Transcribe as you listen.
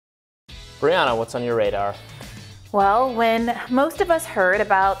Briahna, what's on your radar? Well, when most of us heard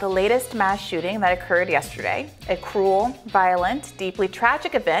about the latest mass shooting that occurred yesterday, a cruel, violent, deeply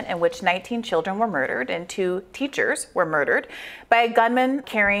tragic event in which 19 children were murdered and 2 teachers were murdered by a gunman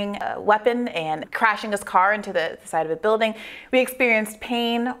carrying a weapon and crashing his car into the side of a building, we experienced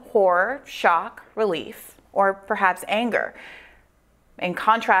pain, horror, shock, relief, or perhaps anger. In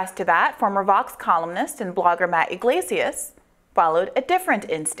contrast to that, former Vox columnist and blogger Matt Yglesias followed a different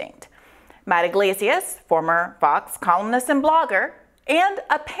instinct. Matt Yglesias, former Vox columnist and blogger, and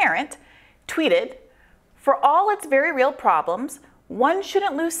a parent, tweeted, "For all its very real problems, one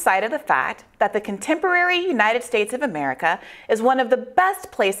shouldn't lose sight of the fact that the contemporary United States of America is one of the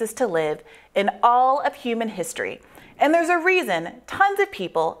best places to live in all of human history. And there's a reason tons of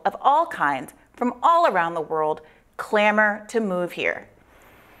people of all kinds from all around the world clamor to move here."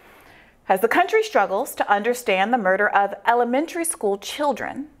 As the country struggles to understand the murder of elementary school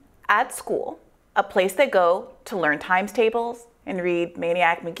children at school, a place they go to learn times tables and read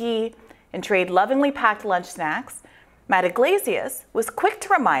Maniac McGee and trade lovingly packed lunch snacks, Matt Yglesias was quick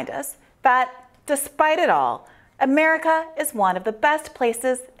to remind us that, despite it all, America is one of the best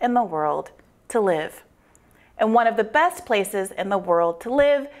places in the world to live. And one of the best places in the world to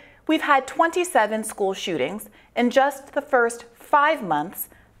live, we've had 27 school shootings in just the first 5 months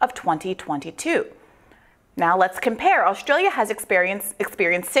of 2022. Now let's compare. Australia has experienced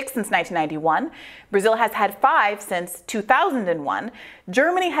 6 since 1991. Brazil has had 5 since 2001.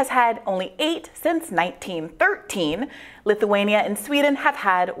 Germany has had only 8 since 1913. Lithuania and Sweden have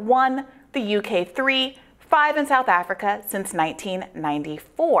had 1, the UK 3, 5 in South Africa since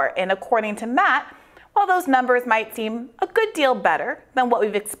 1994. And according to Matt, while those numbers might seem a good deal better than what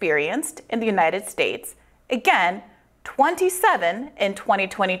we've experienced in the United States, again, 27 in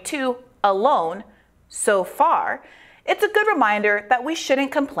 2022 alone so far, it's a good reminder that we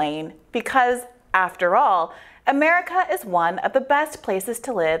shouldn't complain because, after all, America is one of the best places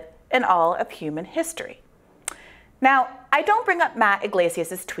to live in all of human history. Now, I don't bring up Matt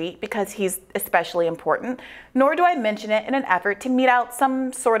Yglesias' tweet because he's especially important, nor do I mention it in an effort to mete out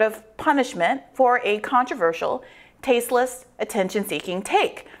some sort of punishment for a controversial, tasteless, attention-seeking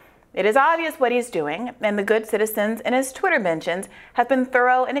take. It is obvious what he's doing, and the good citizens in his Twitter mentions have been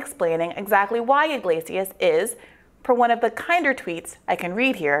thorough in explaining exactly why Yglesias is, per one of the kinder tweets I can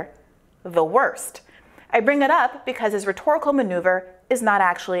read here, the worst. I bring it up because his rhetorical maneuver is not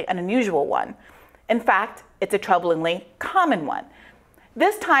actually an unusual one. In fact, it's a troublingly common one.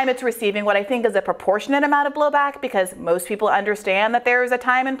 This time it's receiving what I think is a proportionate amount of blowback because most people understand that there is a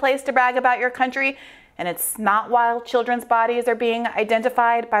time and place to brag about your country, and it's not while children's bodies are being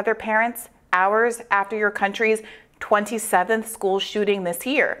identified by their parents hours after your country's 27th school shooting this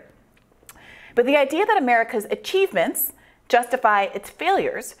year. But the idea that America's achievements justify its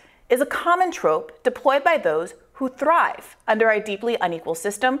failures is a common trope deployed by those who thrive under our deeply unequal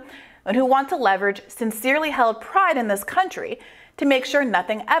system and who want to leverage sincerely held pride in this country to make sure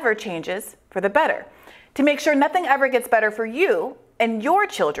nothing ever changes for the better, to make sure nothing ever gets better for you and your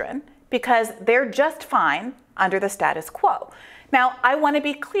children because they're just fine under the status quo. Now, I want to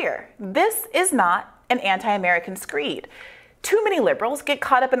be clear. This is not an anti-American screed. Too many liberals get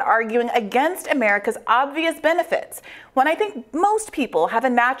caught up in arguing against America's obvious benefits when I think most people have a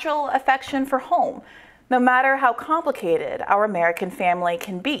natural affection for home, no matter how complicated our American family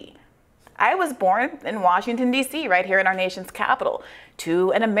can be. I was born in Washington, D.C., right here in our nation's capital,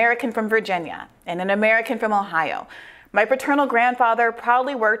 to an American from Virginia and an American from Ohio. My paternal grandfather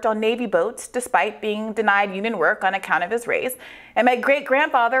proudly worked on Navy boats despite being denied union work on account of his race, and my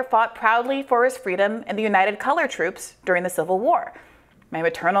great-grandfather fought proudly for his freedom in the United Color Troops during the Civil War. My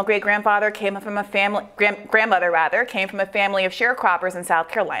maternal great-grandfather came from a family, grandmother came from a family of sharecroppers in South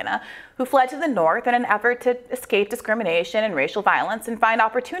Carolina who fled to the North in an effort to escape discrimination and racial violence and find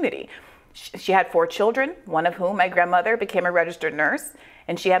opportunity. She had 4 children, one of whom, my grandmother, became a registered nurse,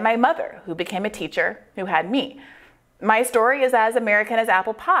 and she had my mother, who became a teacher, who had me. My story is as American as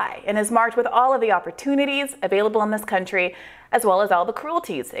apple pie and is marked with all of the opportunities available in this country, as well as all the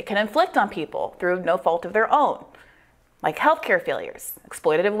cruelties it can inflict on people through no fault of their own, like healthcare failures,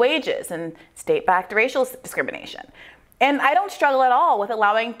 exploitative wages, and state-backed racial discrimination. And I don't struggle at all with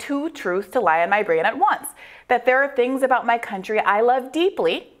allowing 2 truths to lie in my brain at once, that there are things about my country I love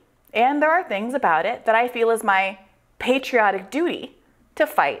deeply, and there are things about it that I feel is my patriotic duty to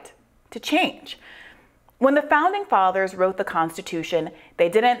fight to change. When the Founding Fathers wrote the Constitution, they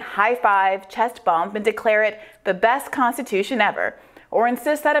didn't high-five, chest bump, and declare it the best Constitution ever, or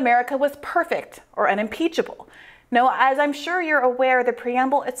insist that America was perfect or unimpeachable. No, as I'm sure you're aware, the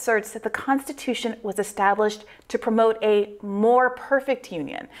preamble asserts that the Constitution was established to promote a more perfect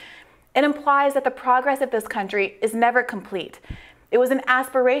union. It implies that the progress of this country is never complete. It was an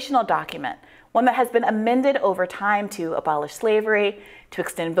aspirational document, one that has been amended over time to abolish slavery, to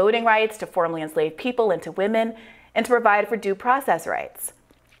extend voting rights to formerly enslaved people and to women, and to provide for due process rights.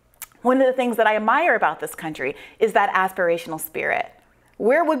 One of the things that I admire about this country is that aspirational spirit.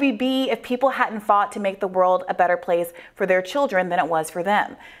 Where would we be if people hadn't fought to make the world a better place for their children than it was for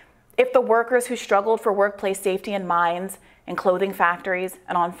them? If the workers who struggled for workplace safety in mines, in clothing factories,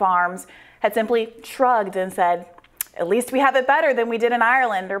 and on farms had simply shrugged and said, at least we have it better than we did in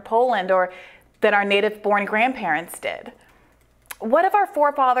Ireland or Poland or than our native-born grandparents did. What if our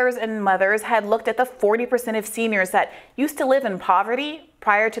forefathers and mothers had looked at the 40% of seniors that used to live in poverty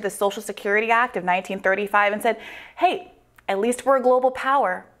prior to the Social Security Act of 1935 and said, hey, at least we're a global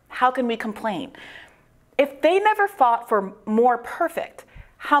power. How can we complain? If they never fought for more perfect,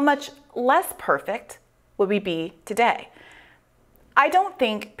 how much less perfect would we be today? I don't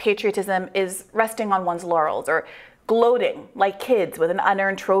think patriotism is resting on one's laurels or gloating like kids with an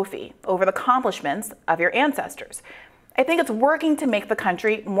unearned trophy over the accomplishments of your ancestors. I think it's working to make the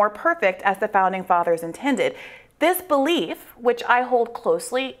country more perfect as the founding fathers intended. This belief, which I hold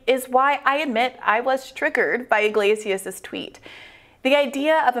closely, is why I admit I was triggered by Iglesias' tweet. The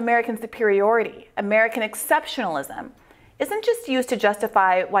idea of American superiority, American exceptionalism, isn't just used to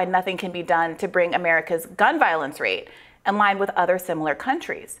justify why nothing can be done to bring America's gun violence rate in line with other similar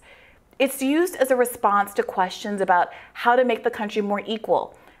countries. It's used as a response to questions about how to make the country more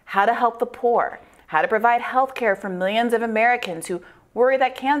equal, how to help the poor, how to provide health care for millions of Americans who worry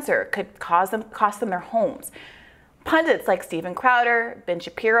that cancer could cost them their homes. Pundits like Steven Crowder, Ben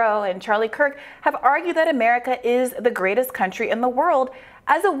Shapiro, and Charlie Kirk have argued that America is the greatest country in the world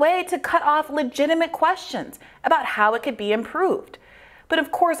as a way to cut off legitimate questions about how it could be improved. But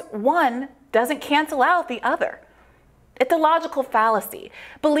of course, one doesn't cancel out the other. It's a logical fallacy.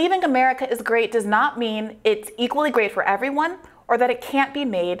 Believing America is great does not mean it's equally great for everyone or that it can't be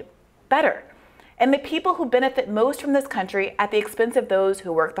made better. And the people who benefit most from this country at the expense of those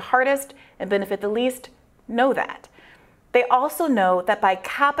who work the hardest and benefit the least know that. They also know that by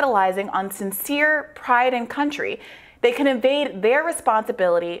capitalizing on sincere pride in country, they can evade their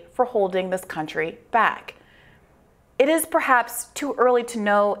responsibility for holding this country back. It is perhaps too early to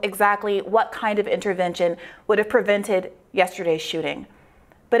know exactly what kind of intervention would have prevented yesterday's shooting.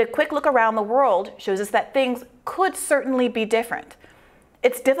 But a quick look around the world shows us that things could certainly be different.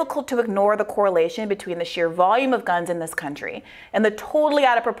 It's difficult to ignore the correlation between the sheer volume of guns in this country and the totally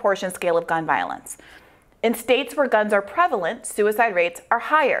out of proportion scale of gun violence. In states where guns are prevalent, suicide rates are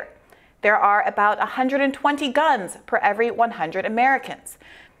higher. There are about 120 guns per every 100 Americans.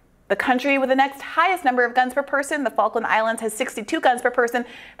 The country with the next highest number of guns per person, the Falkland Islands, has 62 guns per person.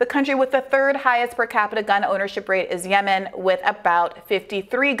 The country with the third highest per capita gun ownership rate is Yemen, with about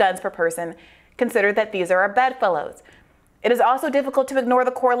 53 guns per person. Consider that these are our bedfellows. It is also difficult to ignore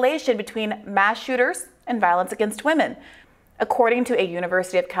the correlation between mass shooters and violence against women. According to a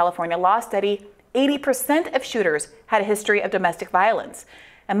University of California law study, 80% of shooters had a history of domestic violence,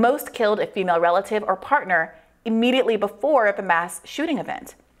 and most killed a female relative or partner immediately before the mass shooting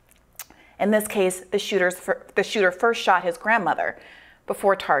event. In this case, the shooter first shot his grandmother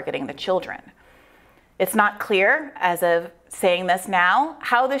before targeting the children. It's not clear, as of saying this now,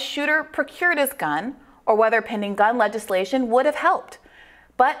 how the shooter procured his gun or whether pending gun legislation would have helped.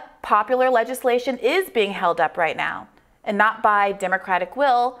 But popular legislation is being held up right now, and not by Democratic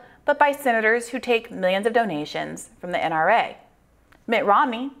will, but by senators who take millions of donations from the NRA. Mitt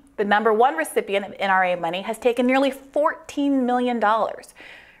Romney, the #1 recipient of NRA money, has taken nearly $14 million.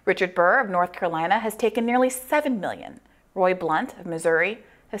 Richard Burr of North Carolina has taken nearly $7 million. Roy Blunt of Missouri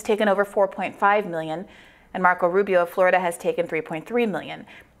has taken over $4.5 million, and Marco Rubio of Florida has taken $3.3 million.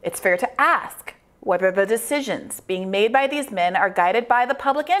 It's fair to ask whether the decisions being made by these men are guided by the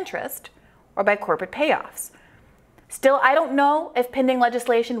public interest or by corporate payoffs. Still, I don't know if pending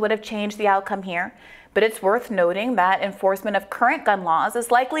legislation would have changed the outcome here, but it's worth noting that enforcement of current gun laws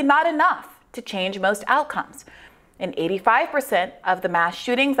is likely not enough to change most outcomes. In 85% of the mass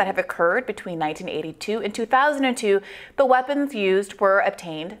shootings that have occurred between 1982 and 2002, the weapons used were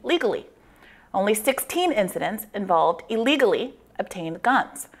obtained legally. Only 16 incidents involved illegally obtained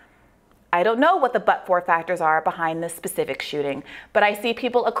guns. I don't know what the but-for factors are behind this specific shooting, but I see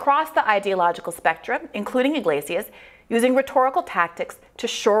people across the ideological spectrum, including Iglesias, using rhetorical tactics to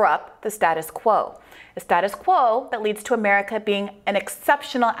shore up the status quo. A status quo that leads to America being an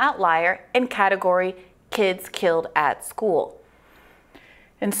exceptional outlier in category kids killed at school.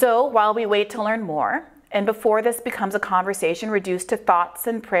 And so, while we wait to learn more, and before this becomes a conversation reduced to thoughts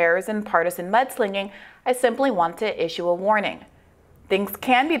and prayers and partisan mudslinging, I simply want to issue a warning. Things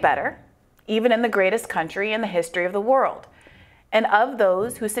can be better, even in the greatest country in the history of the world. And of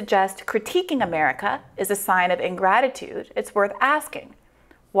those who suggest critiquing America is a sign of ingratitude, it's worth asking,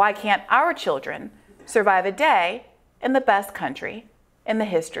 why can't our children survive a day in the best country in the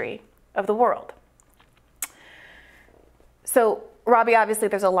history of the world? So, Robbie, obviously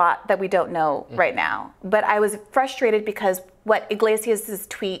there's a lot that we don't know right now, but I was frustrated because what Iglesias'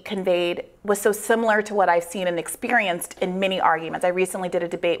 tweet conveyed was so similar to what I've seen and experienced in many arguments. I recently did a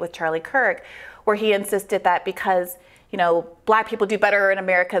debate with Charlie Kirk where he insisted that because, you know, Black people do better in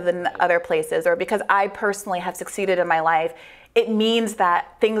America than other places, or because I personally have succeeded in my life, it means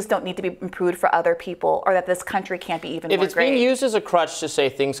that things don't need to be improved for other people, or that this country can't be even more great. If it's being used as a crutch to say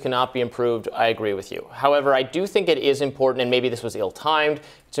things cannot be improved, I agree with you. However, I do think it is important, and maybe this was ill-timed,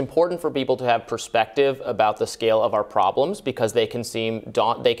 it's important for people to have perspective about the scale of our problems, because they can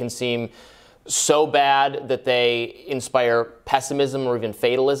seem so bad that they inspire pessimism or even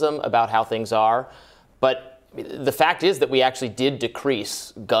fatalism about how things are. But the fact is that we actually did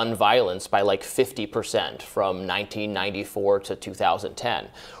decrease gun violence by like 50% from 1994 to 2010.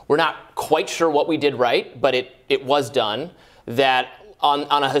 We're not quite sure what we did right, but it was done. That on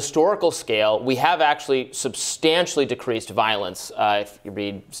a historical scale, we have actually substantially decreased violence. If you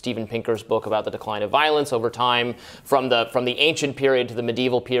read Steven Pinker's book about the decline of violence over time, from the ancient period to the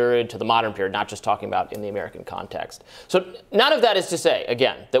medieval period to the modern period, not just talking about in the American context. So none of that is to say,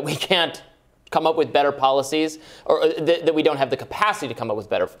 again, that we can't come up with better policies, or that we don't have the capacity to come up with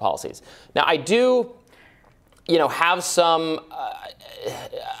better policies. Now, I do, have some.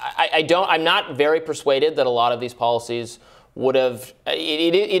 I'm not very persuaded that a lot of these policies would have.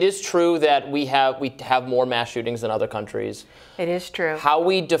 It is true that we have more mass shootings than other countries. It is true.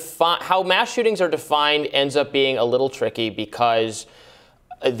 How mass shootings are defined ends up being a little tricky, because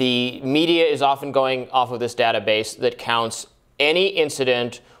the media is often going off of this database that counts any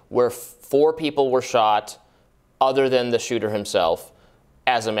incident where 4 people were shot other than the shooter himself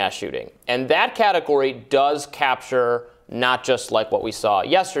as a mass shooting. And that category does capture not just like what we saw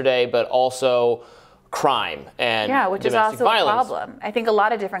yesterday, but also crime and which is domestic also violence. a problem. I think a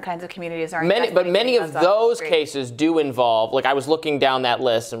lot of different kinds of communities are. But many of those cases do involve, like I was looking down that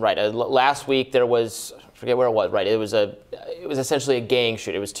list, and last week there was, I forget where it was, it was essentially a gang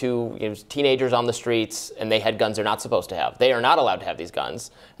shoot. It was teenagers on the streets, and they had guns they're not supposed to have. They are not allowed to have these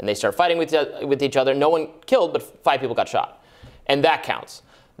guns, and they start fighting with each other. No one killed, but 5 people got shot, and that counts.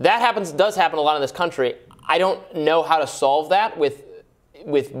 That does happen a lot in this country. I don't know how to solve that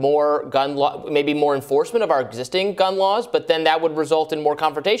with more gun law, maybe more enforcement of our existing gun laws, but then that would result in more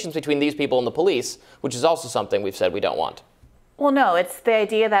confrontations between these people and the police, which is also something we've said we don't want. Well, no, it's the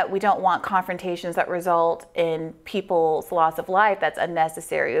idea that we don't want confrontations that result in people's loss of life that's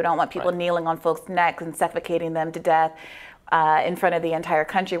unnecessary. We don't want people kneeling on folks' necks and suffocating them to death in front of the entire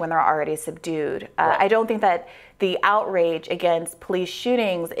country when they're already subdued. I don't think that the outrage against police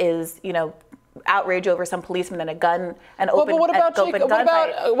shootings is, outrage over some policeman and a gun, open gunfight. What about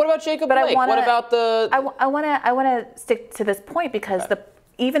Jacob Blake? What about the? I want to stick to this point, because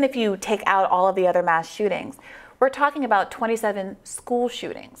even if you take out all of the other mass shootings, we're talking about 27 school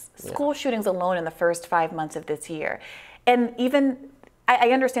shootings. School shootings alone in the first 5 months of this year. And even,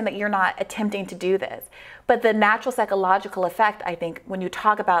 I understand that you're not attempting to do this, but the natural psychological effect, I think, when you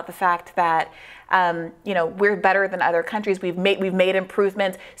talk about the fact that, we're better than other countries, we've made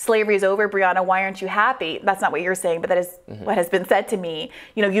improvements, slavery is over, Briahna, why aren't you happy? That's not what you're saying, but that is what has been said to me.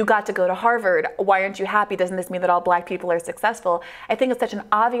 You got to go to Harvard, why aren't you happy? Doesn't this mean that all Black people are successful? I think it's such an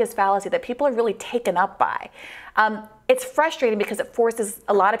obvious fallacy that people are really taken up by. It's frustrating because it forces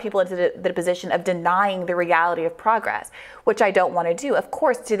a lot of people into the position of denying the reality of progress, which I don't want to do. Of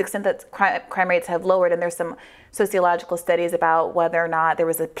course, to the extent that crime rates have lowered, and there's some sociological studies about whether or not there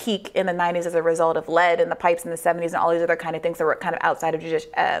was a peak in the 90s as a result of lead in the pipes in the 70s and all these other kind of things that were kind of outside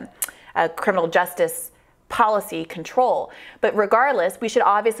of criminal justice policy control. But regardless, we should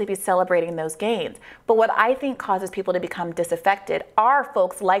obviously be celebrating those gains. But what I think causes people to become disaffected are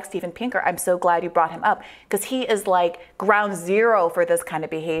folks like Steven Pinker. I'm so glad you brought him up, because he is like ground zero for this kind of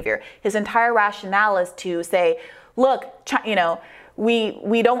behavior. His entire rationale is to say, look,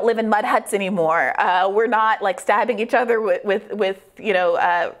 we don't live in mud huts anymore. We're not like stabbing each other with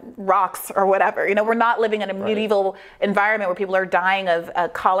rocks or whatever. We're not living in a medieval environment where people are dying of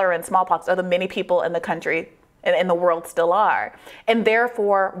cholera and smallpox, although many people in the country and in the world still are. And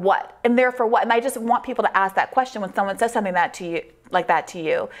therefore what? And I just want people to ask that question when someone says something like that to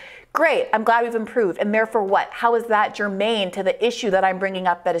you. Great, I'm glad we've improved. And therefore what? How is that germane to the issue that I'm bringing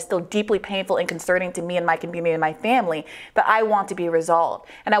up that is still deeply painful and concerning to me and my community and my family that I want to be resolved?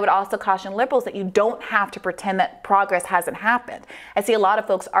 And I would also caution liberals that you don't have to pretend that progress hasn't happened. I see a lot of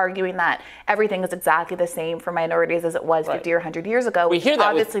folks arguing that everything is exactly the same for minorities as it was 50 or 100 years ago, we which hear is that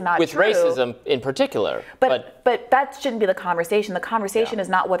obviously not with true. racism in particular. But that shouldn't be the conversation. The conversation is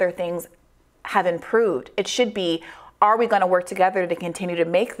not whether things have improved. It should be, are we going to work together to continue to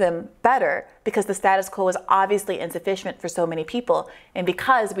make them better? Because the status quo is obviously insufficient for so many people. And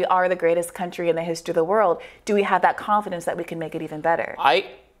because we are the greatest country in the history of the world, do we have that confidence that we can make it even better?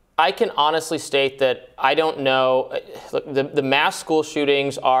 I can honestly state that I don't know. Look, the mass school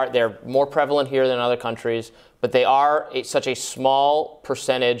shootings they're more prevalent here than in other countries, but they are such a small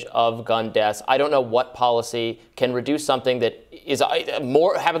percentage of gun deaths. I don't know what policy can reduce something that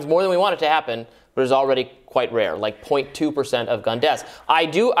happens more than we want it to happen, but is already quite rare, like 0.2% of gun deaths. I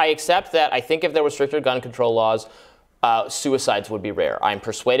accept that. I think if there were stricter gun control laws, suicides would be rare. I'm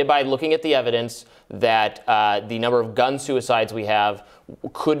persuaded by looking at the evidence that the number of gun suicides we have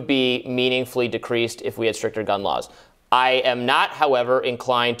could be meaningfully decreased if we had stricter gun laws. I am not, however,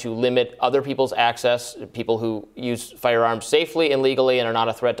 inclined to limit other people's access, people who use firearms safely and legally and are not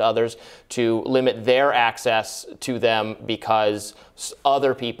a threat to others, to limit their access to them because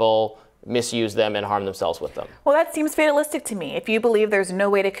other people misuse them and harm themselves with them. Well, that seems fatalistic to me. If you believe there's no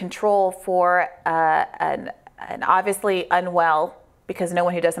way to control for an obviously unwell, because no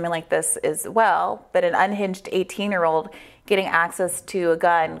one who does something like this is well, but an unhinged 18-year-old getting access to a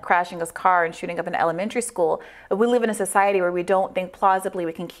gun, crashing his car and shooting up an elementary school, we live in a society where we don't think plausibly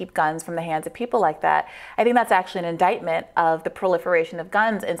we can keep guns from the hands of people like that. I think that's actually an indictment of the proliferation of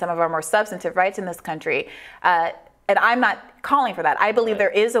guns and some of our more substantive rights in this country. And I'm not calling for that. I believe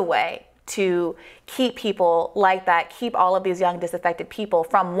there is a way to keep people like that, keep all of these young disaffected people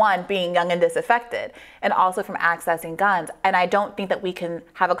from, one, being young and disaffected, and also from accessing guns. And I don't think that we can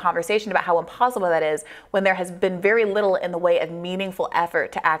have a conversation about how impossible that is when there has been very little in the way of meaningful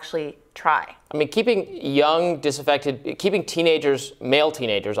effort to actually try. I mean, keeping young, disaffected, keeping teenagers, male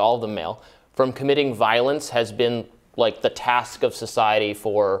teenagers, all of them male, from committing violence has been like the task of society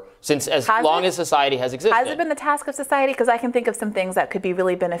since as long as society has existed. Has it been the task of society? Because I can think of some things that could be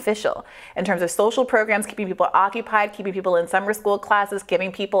really beneficial in terms of social programs, keeping people occupied, keeping people in summer school classes,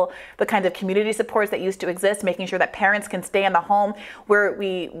 giving people the kind of community supports that used to exist, making sure that parents can stay in the home. We're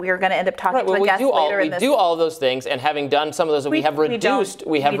going to end up talking to a guest later in this. We do all of those things, and having done some of those, we have reduced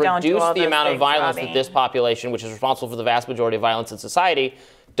the amount of violence that this population, which is responsible for the vast majority of violence in society,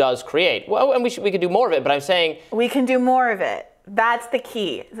 does create. Well, and we could do more of it, but I'm saying we can do more of it. That's the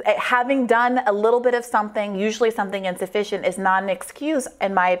key. Having done a little bit of something, usually something insufficient, is not an excuse,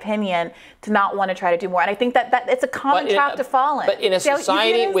 in my opinion, to not want to try to do more. And I think that it's a common trap to fall in. But in a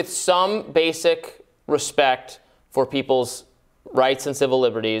society with some basic respect for people's rights and civil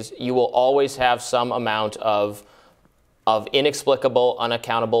liberties, you will always have some amount of inexplicable,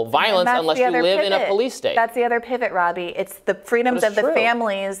 unaccountable violence unless you live in a police state. That's the other pivot, Robbie. It's the freedoms of the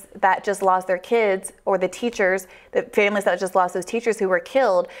families that just lost their kids, or the teachers, the families that just lost those teachers who were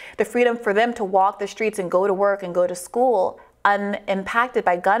killed, the freedom for them to walk the streets and go to work and go to school unimpacted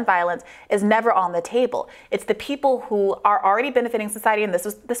by gun violence is never on the table. It's the people who are already benefiting society, and this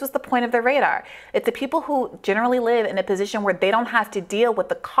was the point of the radar. It's the people who generally live in a position where they don't have to deal with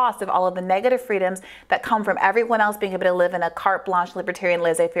the cost of all of the negative freedoms that come from everyone else being able to live in a carte blanche, libertarian,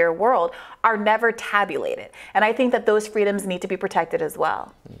 laissez-faire world, are never tabulated. And I think that those freedoms need to be protected as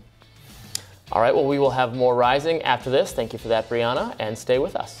well. All right, well, we will have more Rising after this. Thank you for that, Briahna, and stay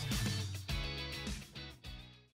with us.